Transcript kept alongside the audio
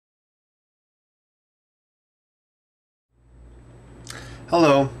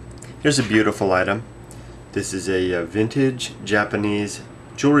Hello, here's a beautiful item. This is a vintage Japanese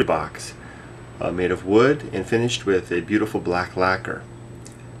jewelry box made of wood and finished with a beautiful black lacquer.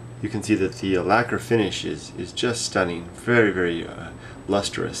 You can see that the lacquer finish is just stunning, very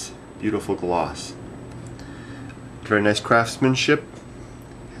lustrous, beautiful gloss. Very nice craftsmanship,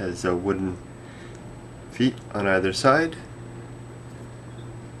 has wooden feet on either side.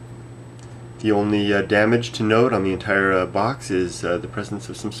 The only damage to note on the entire box is the presence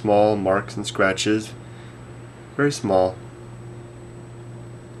of some small marks and scratches. Very small,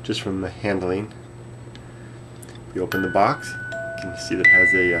 just from the handling. If you open the box, you can see that it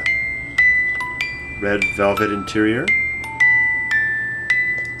has a red velvet interior,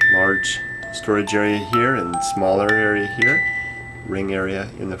 large storage area here and smaller area here, ring area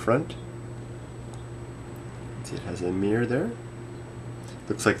in the front. See, it has a mirror there.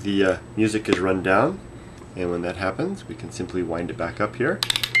 Looks like the music is run down, and when that happens we can simply wind it back up here.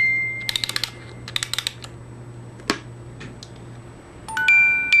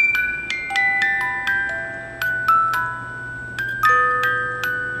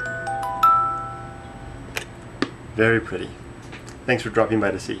 Very pretty. Thanks for dropping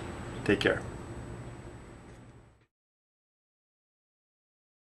by to see. Take care.